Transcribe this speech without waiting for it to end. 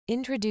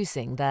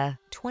Introducing the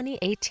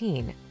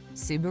 2018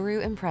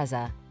 Subaru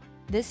Impreza.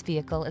 This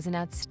vehicle is an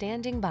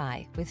outstanding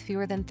buy with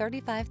fewer than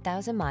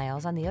 35,000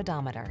 miles on the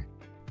odometer.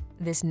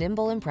 This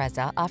nimble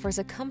Impreza offers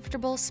a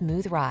comfortable,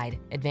 smooth ride,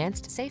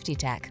 advanced safety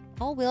tech,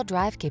 all-wheel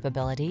drive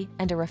capability,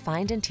 and a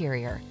refined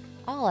interior,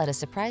 all at a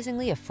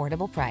surprisingly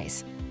affordable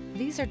price.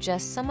 These are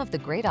just some of the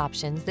great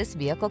options this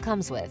vehicle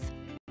comes with: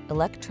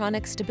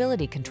 electronic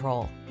stability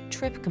control,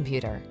 trip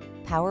computer,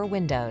 power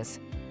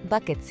windows,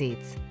 bucket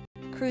seats,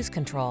 cruise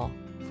control,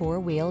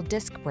 four-wheel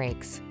disc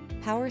brakes,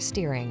 power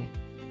steering.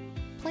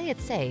 Play it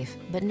safe,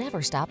 but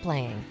never stop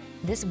playing.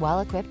 This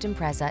well-equipped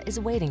Impreza is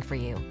waiting for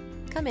you.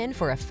 Come in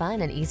for a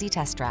fun and easy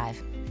test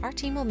drive. Our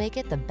team will make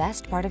it the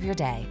best part of your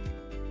day.